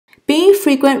Being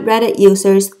frequent Reddit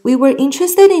users, we were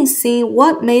interested in seeing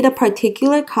what made a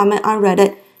particular comment on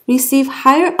Reddit receive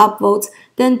higher upvotes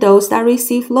than those that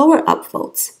receive lower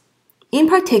upvotes. In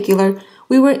particular,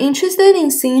 we were interested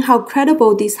in seeing how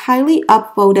credible these highly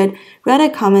upvoted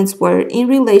Reddit comments were in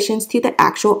relation to the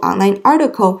actual online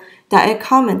article that it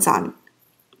comments on.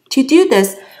 To do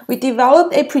this, we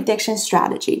developed a prediction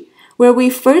strategy where we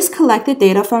first collected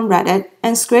data from Reddit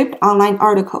and scraped online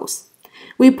articles.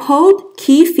 We pulled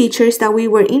key features that we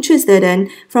were interested in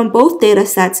from both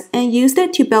datasets and used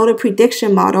it to build a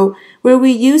prediction model where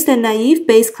we used a naive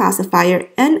Bayes classifier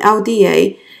and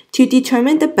LDA to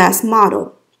determine the best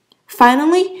model.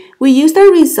 Finally, we used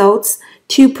our results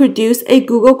to produce a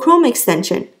Google Chrome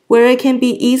extension where it can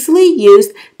be easily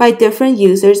used by different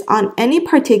users on any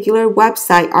particular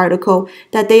website article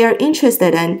that they are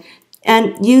interested in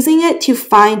and using it to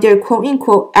find their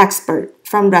quote-unquote expert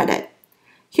from Reddit.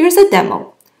 Here's a demo.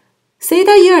 Say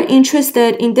that you are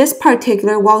interested in this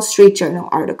particular Wall Street Journal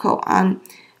article on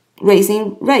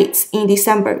raising rates in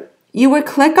December. You will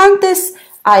click on this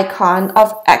icon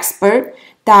of expert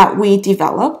that we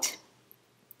developed,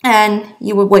 and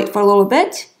you will wait for a little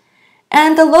bit.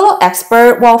 And the little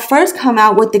expert will first come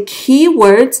out with the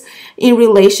keywords in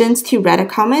relation to Reddit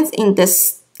comments. In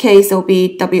this case, it will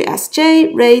be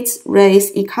WSJ, rates,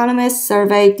 race, economist,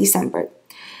 survey, December.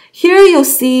 Here you'll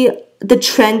see the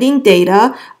trending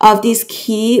data of these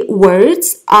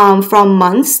keywords from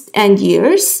months and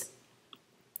years.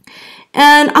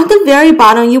 And on the very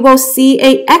bottom, you will see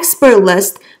an expert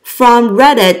list from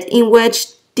Reddit in which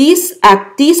these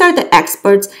are the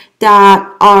experts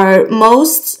that are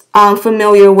most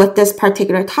familiar with this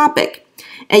particular topic.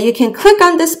 And you can click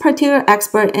on this particular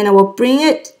expert and it will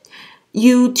bring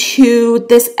you to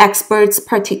this expert's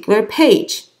particular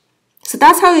page. So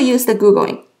that's how you use the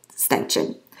Google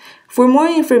extension. For more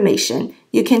information,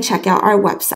 you can check out our website.